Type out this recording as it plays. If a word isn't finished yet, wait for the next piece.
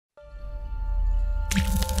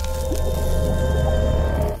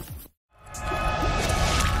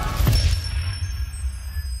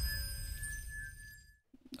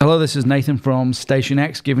Hello, this is Nathan from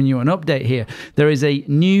StationX giving you an update here. There is a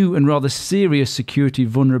new and rather serious security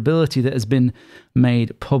vulnerability that has been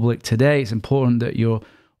made public today. It's important that you're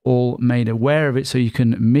all made aware of it so you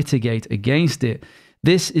can mitigate against it.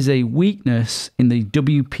 This is a weakness in the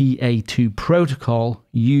WPA2 protocol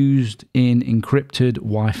used in encrypted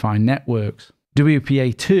Wi-Fi networks.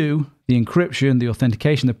 WPA2, the encryption, the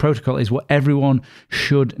authentication, the protocol is what everyone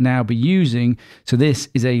should now be using. So this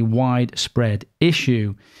is a widespread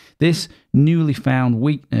issue. This newly found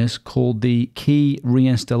weakness, called the key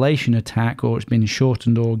reinstallation attack, or it's been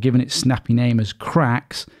shortened or given its snappy name as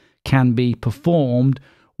KRaCKs, can be performed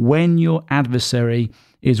when your adversary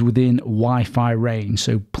is within Wi-Fi range.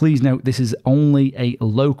 So please note, this is only a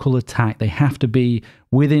local attack. They have to be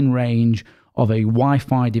within range of a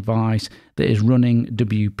Wi-Fi device that is running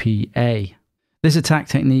WPA. This attack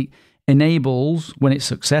technique enables, when it's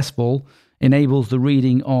successful, enables the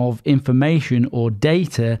reading of information or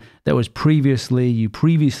data that was you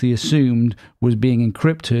previously assumed was being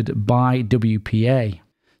encrypted by WPA.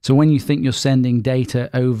 So when you think you're sending data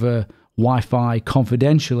over Wi-Fi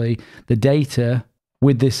confidentially, the data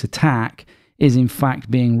with this attack is in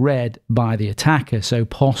fact being read by the attacker, so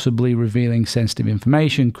possibly revealing sensitive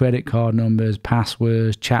information, credit card numbers,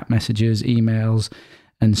 passwords, chat messages, emails,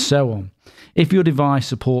 and so on. If your device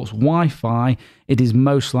supports Wi-Fi, it is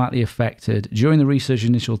most likely affected. During the research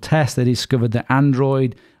initial test, they discovered that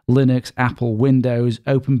Android, Linux, Apple, Windows,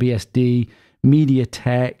 OpenBSD,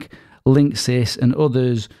 MediaTek, Linksys, and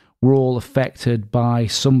others were all affected by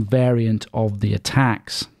some variant of the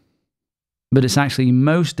attacks. But it's actually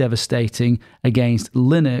most devastating against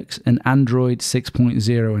Linux and Android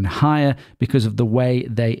 6.0 and higher because of the way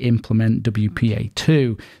they implement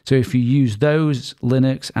WPA2. So if you use those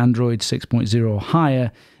Linux, Android 6.0 or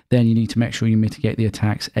higher, then you need to make sure you mitigate the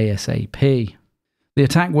attacks ASAP. The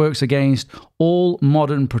attack works against all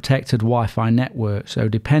modern protected Wi-Fi networks. So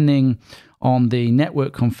depending on the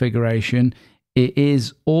network configuration, it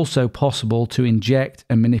is also possible to inject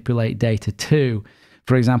and manipulate data too.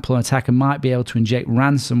 For example, an attacker might be able to inject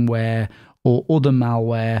ransomware or other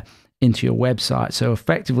malware into your website. So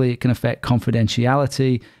effectively, it can affect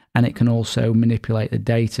confidentiality, and it can also manipulate the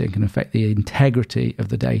data. It can affect the integrity of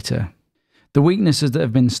the data. The weaknesses that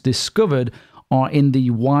have been discovered are in the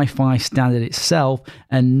Wi-Fi standard itself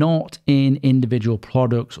and not in individual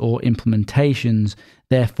products or implementations.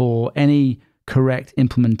 Therefore, any correct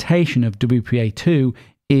implementation of WPA2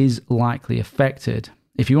 is likely affected.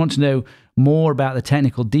 If you want to know more about the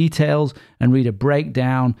technical details and read a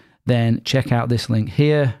breakdown, then check out this link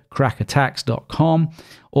here, KRaCKattacks.com.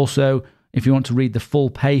 Also, if you want to read the full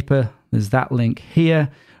paper, there's that link here.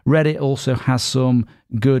 Reddit also has some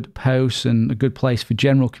good posts and a good place for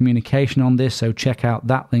general communication on this, so check out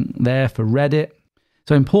that link there for Reddit.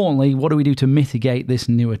 So importantly, what do we do to mitigate this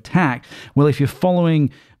new attack? Well, if you're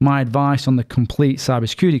following my advice on the complete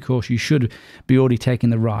cybersecurity course, you should be already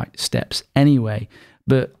taking the right steps anyway.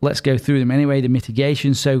 But let's go through them anyway, the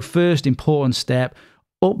mitigation. So first important step,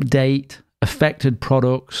 update affected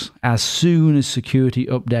products as soon as security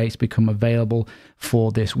updates become available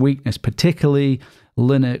for this weakness, particularly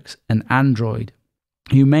Linux and Android.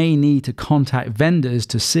 You may need to contact vendors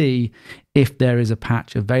to see if there is a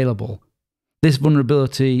patch available. This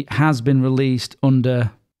vulnerability has been released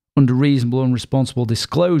under reasonable and responsible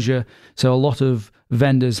disclosure, so a lot of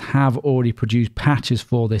vendors have already produced patches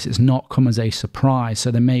for this. It's not come as a surprise,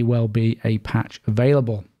 so there may well be a patch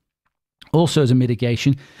available. Also, as a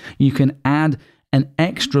mitigation, you can add an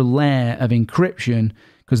extra layer of encryption,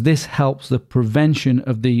 because this helps the prevention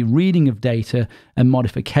of the reading of data and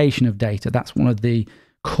modification of data. That's one of the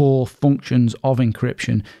core functions of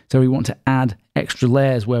encryption. So we want to add extra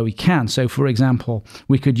layers where we can. So for example,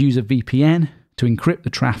 we could use a VPN to encrypt the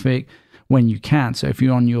traffic when you can. So if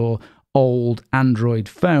you're on your old Android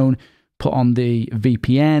phone, put on the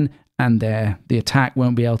VPN, and the attack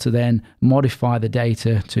won't be able to then modify the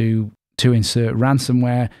data to insert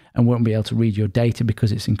ransomware and won't be able to read your data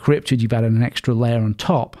because it's encrypted. You've added an extra layer on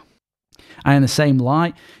top. And in the same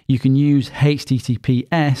light, you can use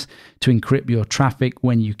HTTPS to encrypt your traffic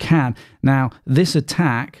when you can. Now, this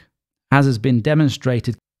attack, as has been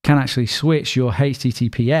demonstrated, can actually switch your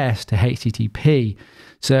HTTPS to HTTP.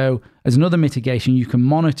 So as another mitigation, you can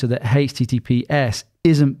monitor that HTTPS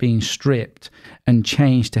isn't being stripped and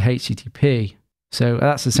changed to HTTP. So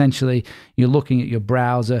that's essentially, you're looking at your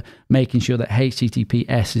browser, making sure that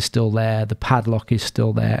HTTPS is still there, the padlock is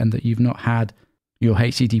still there, and that you've not had your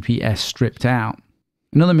HTTPS stripped out.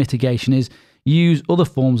 Another mitigation is use other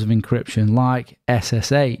forms of encryption like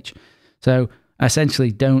SSH. So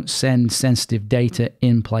essentially, don't send sensitive data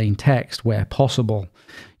in plain text where possible.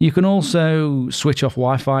 You can also switch off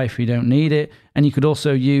Wi-Fi if you don't need it, and you could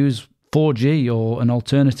also use 4G or an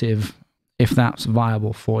alternative if that's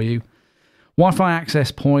viable for you. Wi-Fi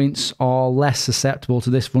access points are less susceptible to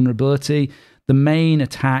this vulnerability. The main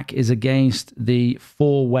attack is against the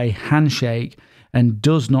four-way handshake and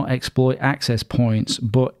does not exploit access points,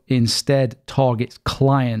 but instead targets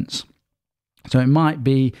clients. So it might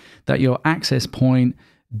be that your access point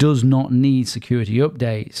does not need security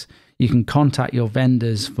updates. You can contact your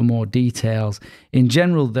vendors for more details. In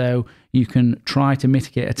general, though, you can try to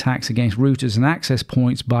mitigate attacks against routers and access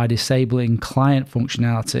points by disabling client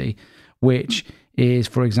functionality, which is,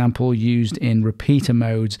 for example, used in repeater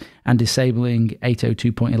modes, and disabling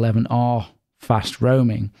 802.11r fast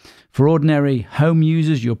roaming. For ordinary home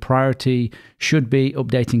users, your priority should be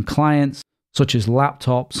updating clients such as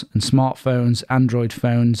laptops and smartphones, Android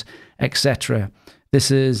phones, etc.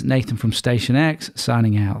 This is Nathan from StationX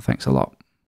signing out. Thanks a lot.